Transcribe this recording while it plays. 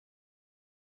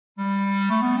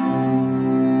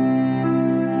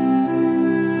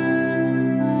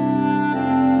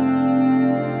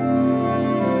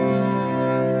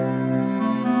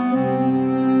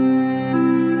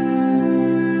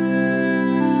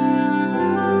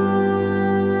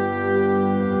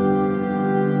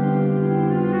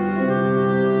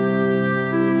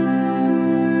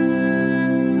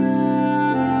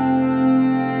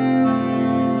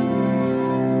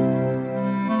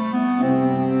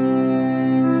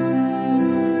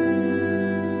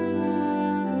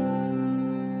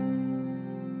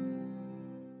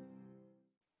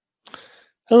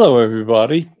Hello,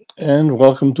 everybody, and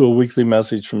welcome to a weekly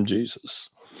message from Jesus.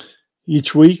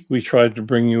 Each week, we try to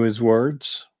bring you his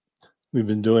words. We've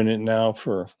been doing it now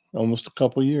for almost a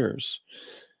couple years.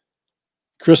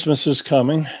 Christmas is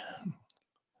coming.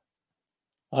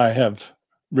 I have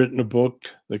written a book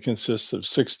that consists of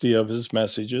 60 of his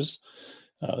messages.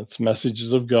 It's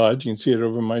Messages of God. You can see it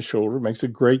over my shoulder. It makes a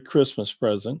great Christmas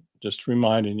present, just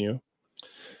reminding you.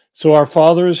 So our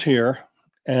Father is here,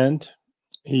 and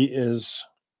he is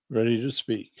ready to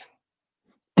speak.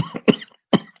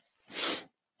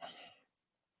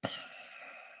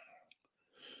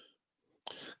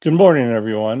 Good morning,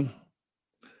 everyone.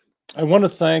 I want to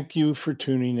thank you for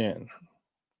tuning in.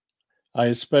 I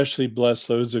especially bless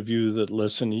those of you that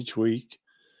listen each week,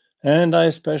 and I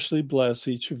especially bless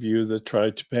each of you that try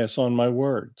to pass on my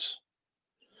words.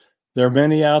 There are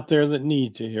many out there that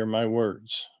need to hear my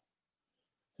words.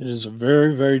 It is a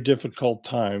very, very difficult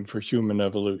time for human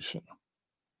evolution.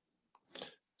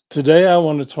 Today, I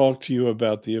want to talk to you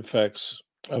about the effects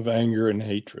of anger and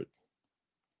hatred.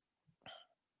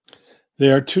 They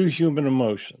are two human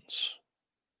emotions.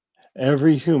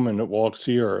 Every human that walks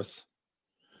the earth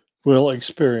will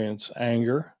experience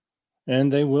anger and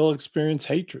they will experience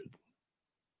hatred.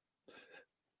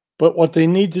 But what they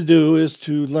need to do is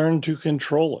to learn to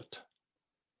control it.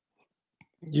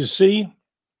 You see,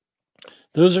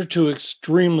 those are two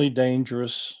extremely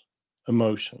dangerous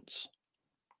emotions.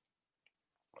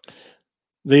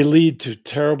 They lead to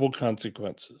terrible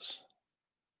consequences.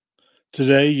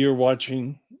 Today, you're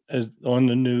watching on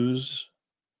the news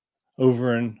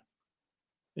over in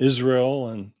Israel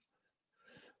and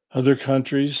other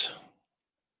countries.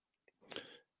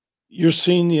 You're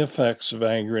seeing the effects of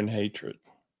anger and hatred.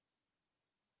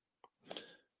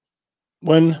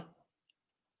 When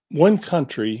one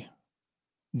country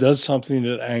does something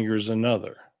that angers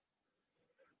another,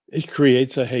 it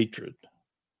creates a hatred.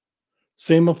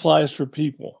 Same applies for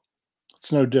people.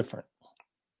 It's no different.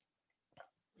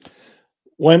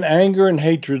 When anger and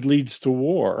hatred leads to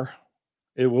war,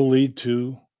 it will lead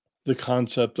to the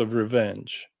concept of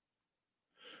revenge.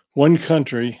 One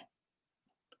country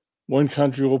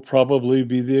will probably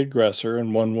be the aggressor,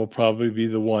 and one will probably be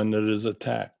the one that is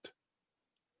attacked.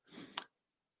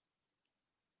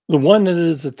 The one that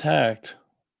is attacked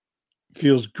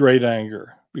feels great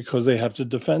anger because they have to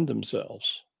defend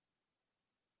themselves.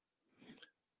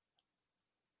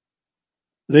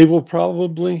 They will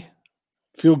probably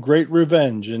feel great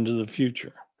revenge into the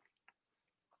future.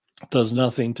 It does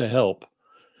nothing to help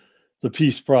the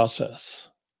peace process.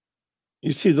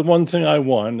 You see, the one thing I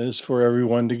want is for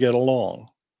everyone to get along,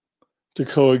 to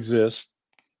coexist.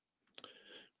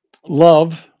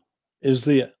 Love is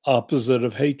the opposite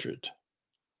of hatred.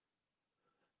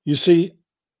 You see,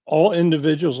 all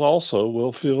individuals also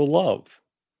will feel love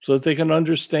so that they can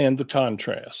understand the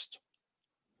contrast.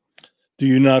 Do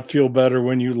you not feel better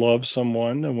when you love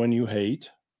someone than when you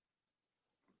hate?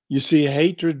 You see,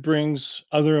 hatred brings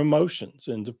other emotions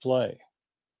into play.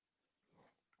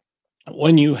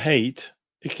 When you hate,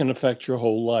 it can affect your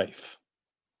whole life.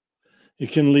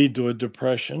 It can lead to a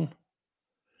depression.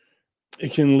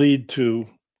 It can lead to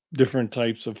different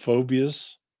types of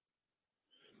phobias.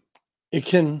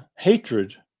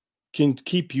 Hatred can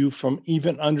keep you from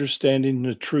even understanding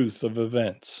the truth of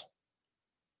events.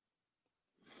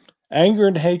 Anger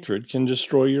and hatred can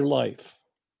destroy your life.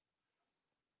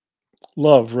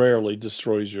 Love rarely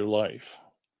destroys your life.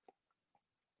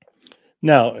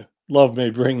 Now, love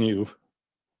may bring you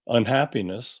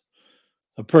unhappiness.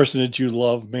 A person that you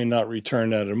love may not return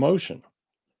that emotion,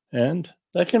 and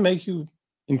that can make you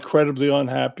incredibly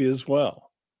unhappy as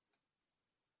well.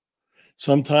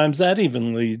 Sometimes that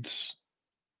even leads,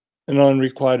 an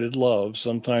unrequited love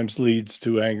sometimes leads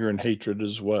to anger and hatred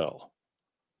as well.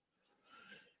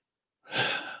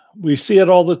 We see it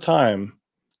all the time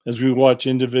as we watch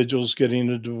individuals getting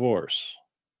a divorce.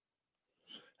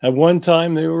 At one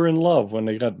time, they were in love when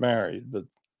they got married, but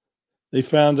they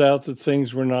found out that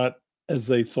things were not as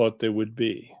they thought they would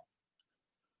be.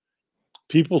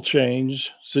 People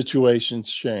change,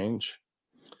 situations change,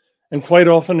 and quite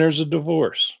often there's a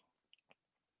divorce.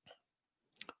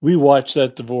 We watch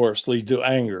that divorce lead to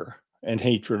anger and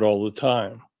hatred all the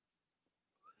time.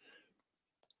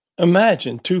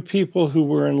 Imagine two people who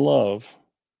were in love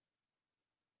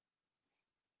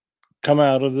come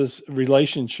out of this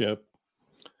relationship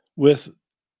with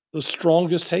the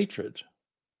strongest hatred.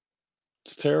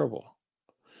 It's terrible.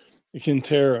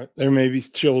 There may be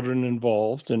children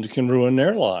involved, and it can ruin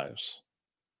their lives.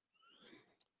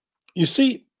 You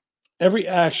see, every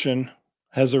action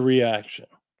has a reaction.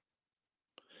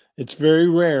 It's very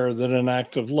rare that an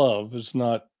act of love is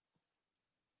not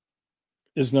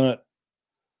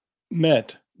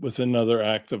met with another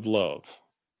act of love.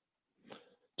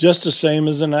 Just the same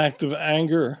as an act of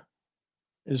anger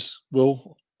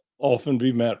will often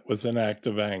be met with an act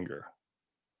of anger.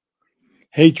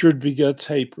 Hatred begets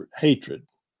hatred.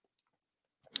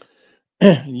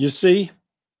 You see,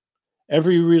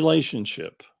 every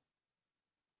relationship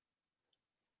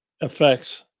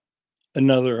affects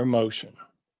another emotion.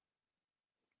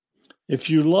 If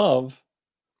you love,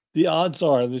 the odds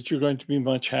are that you're going to be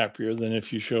much happier than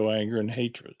if you show anger and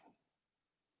hatred.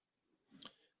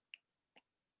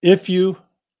 If you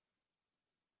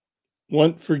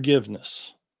want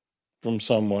forgiveness from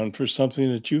someone for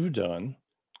something that you've done,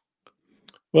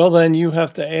 well, then you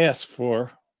have to ask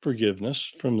for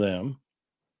forgiveness from them.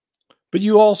 But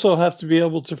you also have to be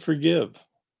able to forgive.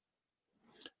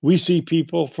 We see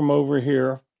people from over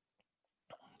here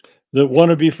that want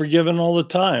to be forgiven all the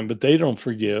time, but they don't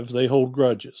forgive. They hold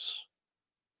grudges.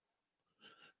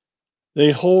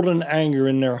 They hold an anger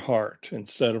in their heart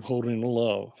instead of holding a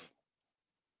love,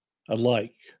 a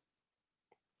like.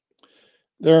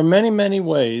 There are many, many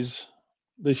ways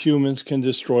that humans can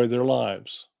destroy their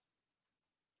lives.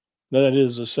 That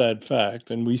is a sad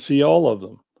fact, and we see all of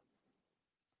them.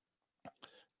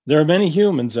 There are many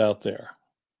humans out there.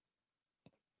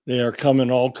 They are come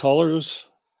in all colors.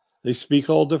 They speak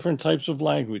all different types of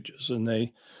languages, and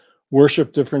they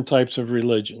worship different types of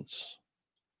religions.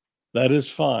 That is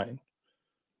fine.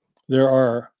 There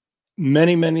are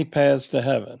many, many paths to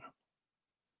heaven.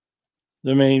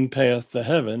 The main path to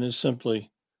heaven is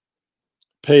simply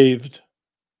paved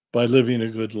by living a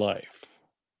good life.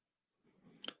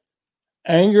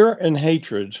 Anger and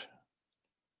hatred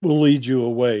will lead you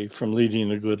away from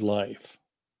leading a good life.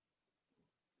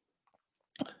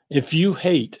 If you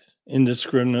hate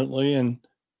indiscriminately and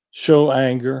show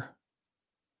anger,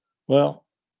 well,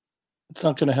 it's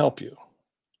not going to help you.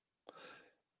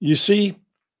 You see,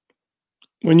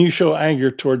 when you show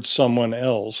anger towards someone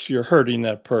else, you're hurting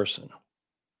that person.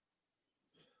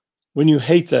 When you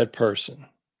hate that person,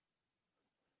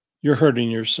 you're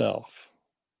hurting yourself.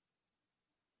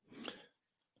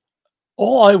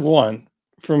 All I want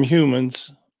from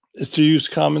humans is to use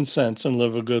common sense and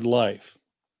live a good life.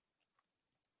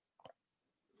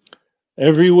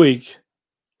 Every week,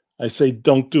 I say,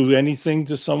 don't do anything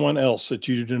to someone else that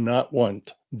you do not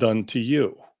want done to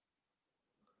you.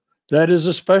 That is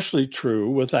especially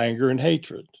true with anger and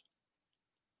hatred.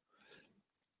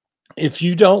 If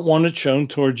you don't want it shown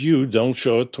towards you, don't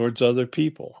show it towards other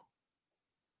people.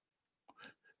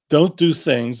 Don't do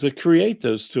things that create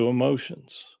those two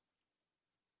emotions.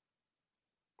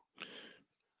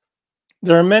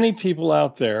 There are many people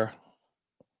out there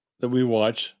that we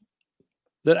watch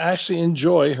that actually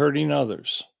enjoy hurting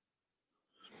others.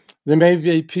 There may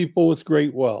be people with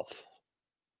great wealth.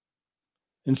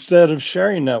 Instead of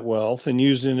sharing that wealth and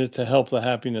using it to help the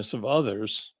happiness of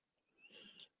others,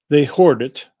 they hoard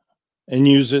it and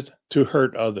use it to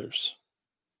hurt others.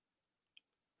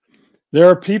 There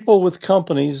are people with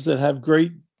companies that have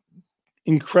great,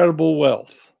 incredible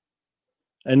wealth,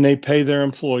 and they pay their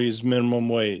employees minimum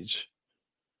wage.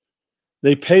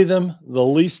 They pay them the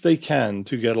least they can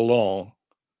to get along.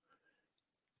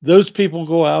 Those people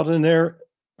go out and they're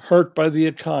hurt by the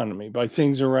economy, by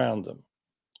things around them.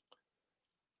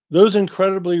 Those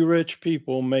incredibly rich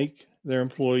people make their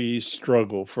employees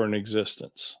struggle for an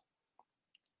existence.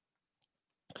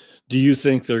 Do you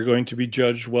think they're going to be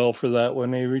judged well for that when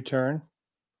they return?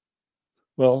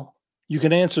 Well, you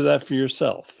can answer that for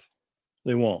yourself.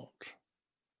 They won't.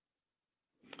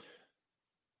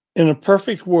 In a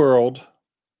perfect world,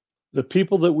 the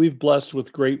people that we've blessed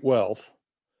with great wealth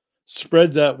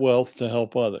spread that wealth to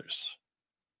help others.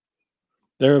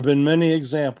 There have been many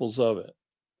examples of it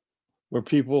where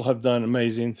people have done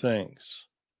amazing things.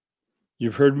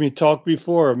 You've heard me talk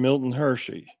before of Milton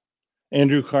Hershey,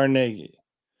 Andrew Carnegie,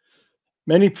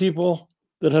 many people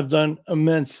that have done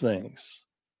immense things.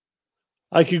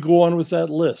 I could go on with that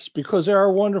list because there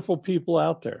are wonderful people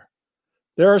out there.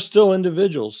 There are still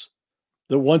individuals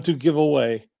that want to give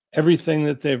away everything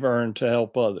that they've earned to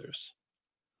help others.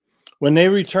 When they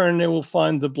return, they will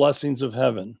find the blessings of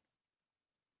heaven.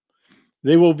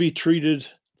 They will be treated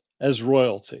as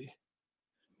royalty.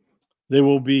 They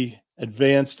will be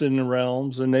advanced in the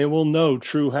realms, and they will know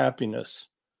true happiness.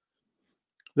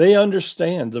 They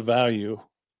understand the value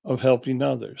of helping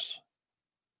others.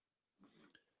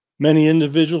 Many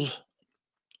individuals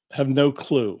have no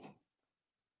clue.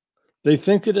 They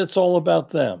think that it's all about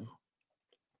them.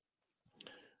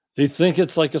 They think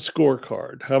it's like a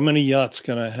scorecard. How many yachts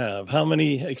can I have? How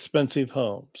many expensive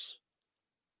homes?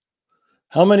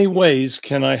 How many ways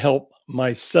can I help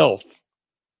myself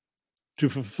to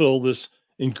fulfill this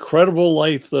incredible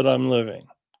life that I'm living.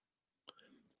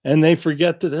 And they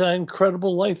forget that that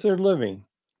incredible life they're living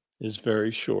is very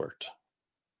short.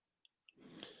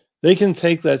 They can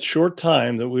take that short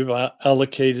time that we've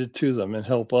allocated to them and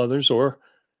help others, or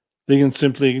they can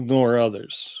simply ignore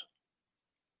others.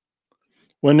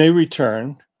 When they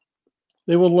return,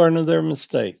 they will learn of their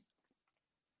mistake.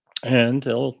 And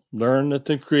they'll learn that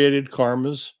they've created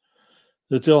karmas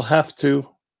that they'll have to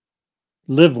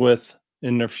live with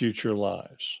in their future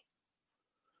lives.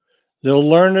 They'll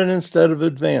learn that instead of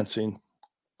advancing,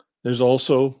 there's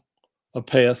also a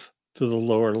path to the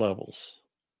lower levels.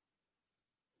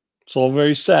 It's all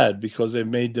very sad because they've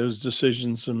made those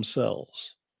decisions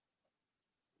themselves.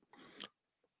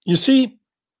 You see,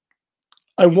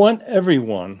 I want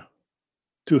everyone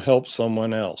to help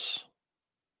someone else.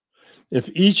 If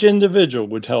each individual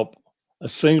would help a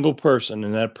single person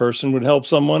and that person would help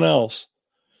someone else,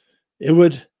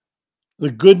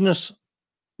 the goodness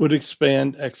would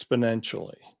expand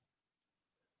exponentially.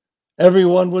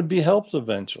 Everyone would be helped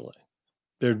eventually.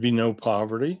 There'd be no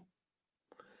poverty.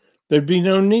 There'd be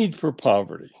no need for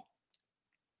poverty.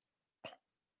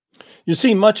 You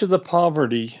see, much of the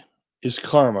poverty is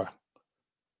karma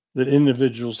that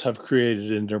individuals have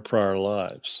created in their prior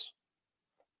lives.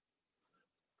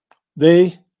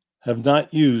 They have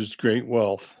not used great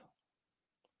wealth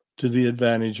to the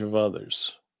advantage of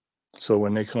others. So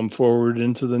when they come forward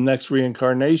into the next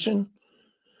reincarnation,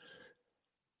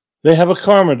 they have a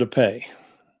karma to pay.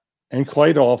 And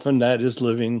quite often that is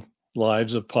living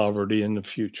lives of poverty in the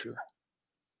future.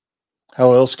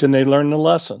 How else can they learn the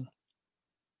lesson?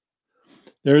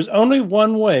 There is only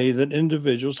one way that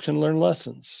individuals can learn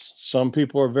lessons. Some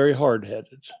people are very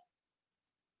hard-headed.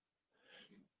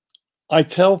 I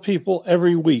tell people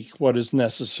every week what is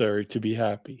necessary to be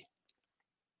happy.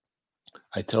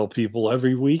 I tell people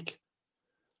every week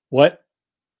what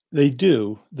they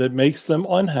do that makes them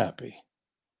unhappy.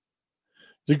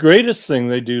 The greatest thing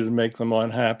they do to make them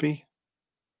unhappy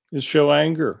is show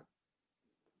anger,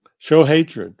 show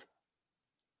hatred,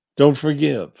 don't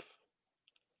forgive,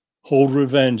 hold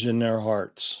revenge in their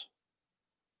hearts.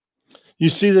 You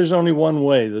see, there's only one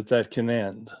way that can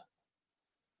end,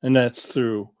 and that's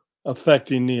through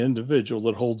affecting the individual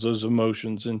that holds those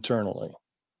emotions internally.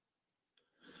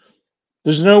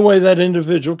 There's no way that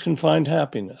individual can find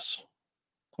happiness.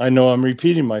 I know I'm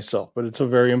repeating myself, but it's a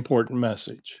very important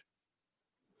message.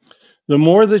 The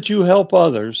more that you help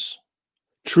others,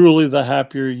 truly the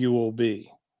happier you will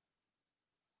be.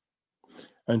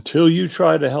 Until you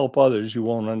try to help others, you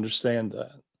won't understand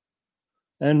that.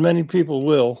 And many people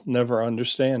will never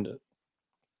understand it.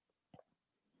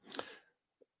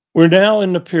 We're now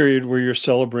in the period where you're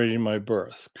celebrating my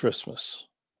birth, Christmas.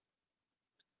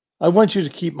 I want you to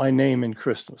keep my name in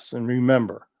Christmas and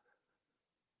remember,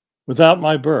 without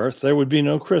my birth, there would be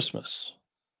no Christmas.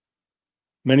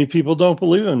 Many people don't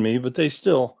believe in me, but they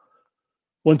still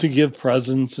want to give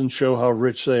presents and show how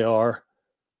rich they are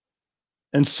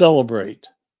and celebrate.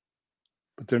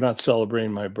 But they're not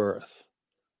celebrating my birth.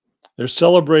 They're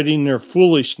celebrating their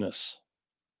foolishness.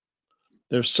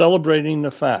 They're celebrating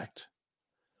the fact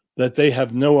that they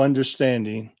have no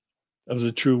understanding of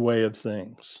the true way of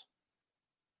things.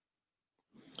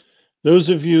 Those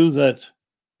of you that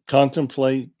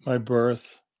contemplate my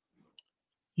birth,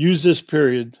 use this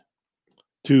period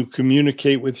to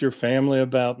communicate with your family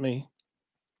about me.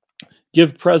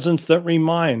 Give presents that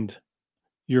remind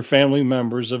your family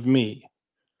members of me,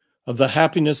 of the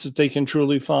happiness that they can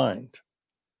truly find.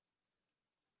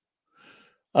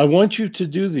 I want you to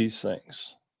do these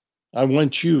things. I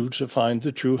want you to find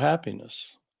the true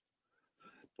happiness.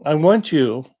 I want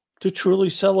you to truly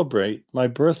celebrate my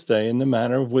birthday in the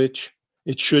manner of which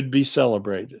it should be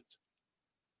celebrated.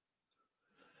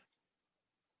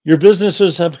 Your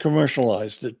businesses have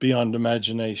commercialized it beyond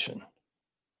imagination.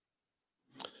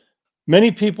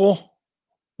 Many people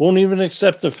won't even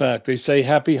accept the fact they say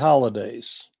happy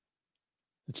holidays.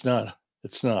 It's not.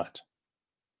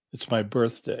 It's my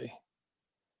birthday.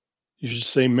 You should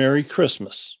say Merry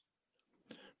Christmas.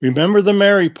 Remember the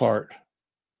Merry part.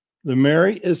 The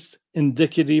Merry is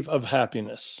indicative of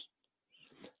happiness.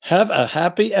 Have a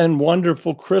happy and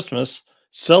wonderful Christmas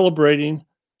celebrating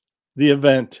the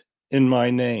event in my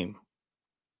name.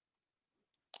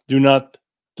 Do not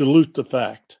dilute the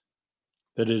fact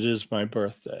that it is my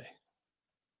birthday.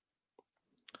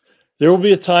 There will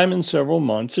be a time in several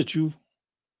months that you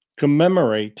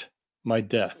commemorate my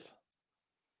death.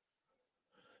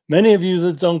 Many of you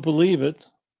that don't believe it,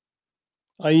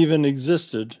 I even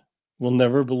existed, will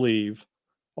never believe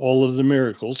all of the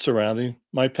miracles surrounding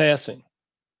my passing.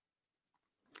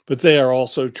 But they are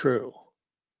also true.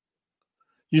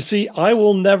 You see, I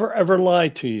will never ever lie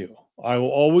to you. I will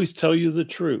always tell you the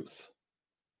truth.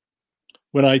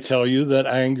 When I tell you that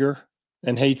anger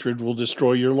and hatred will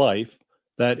destroy your life,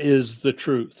 that is the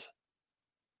truth.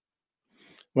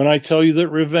 When I tell you that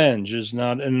revenge is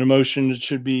not an emotion that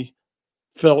should be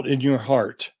felt in your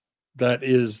heart, that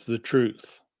is the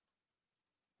truth.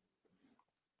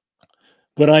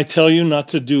 When I tell you not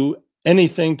to do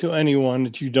anything to anyone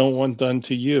that you don't want done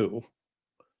to you,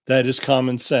 that is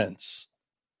common sense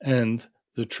and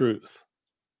the truth.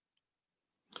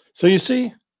 So you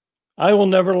see, I will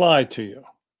never lie to you.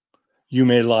 You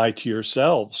may lie to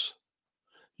yourselves.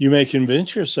 You may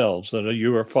convince yourselves that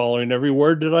you are following every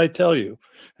word that I tell you,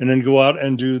 and then go out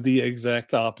and do the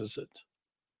exact opposite.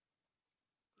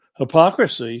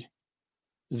 Hypocrisy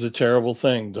is a terrible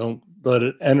thing. Don't let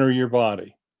it enter your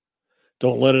body.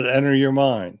 Don't let it enter your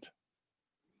mind.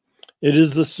 It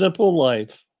is the simple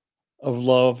life of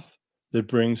love that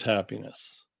brings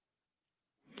happiness.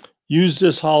 Use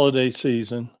this holiday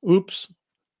season.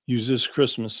 Use this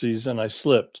Christmas season. I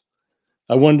slipped.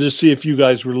 I wanted to see if you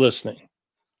guys were listening,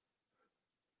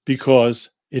 because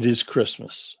it is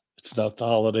Christmas. It's not the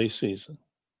holiday season.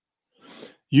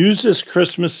 Use this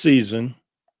Christmas season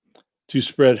to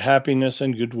spread happiness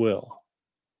and goodwill.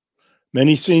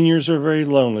 Many seniors are very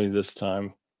lonely this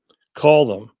time. Call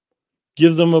them.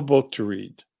 Give them a book to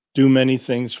read. Do many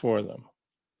things for them.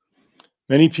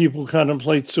 Many people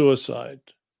contemplate suicide.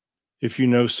 If you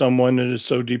know someone that is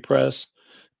so depressed,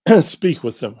 speak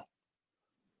with them.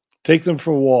 Take them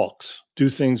for walks. Do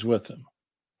things with them.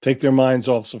 Take their minds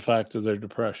off the fact of their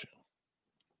depression.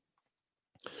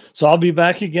 So I'll be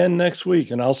back again next week,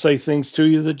 and I'll say things to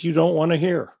you that you don't want to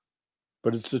hear,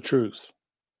 but it's the truth.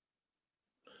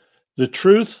 The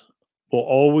truth will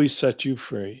always set you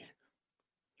free.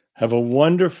 Have a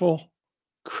wonderful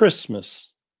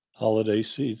Christmas holiday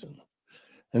season.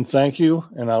 And thank you,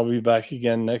 and I'll be back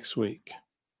again next week.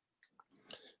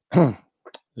 There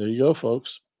you go,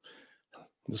 folks.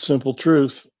 The simple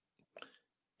truth.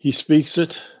 He speaks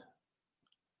it,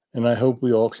 and I hope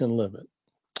we all can live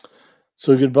it.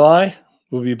 So goodbye.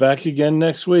 We'll be back again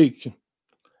next week,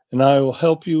 and I will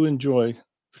help you enjoy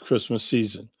the Christmas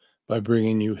season by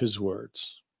bringing you his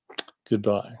words.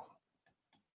 Goodbye.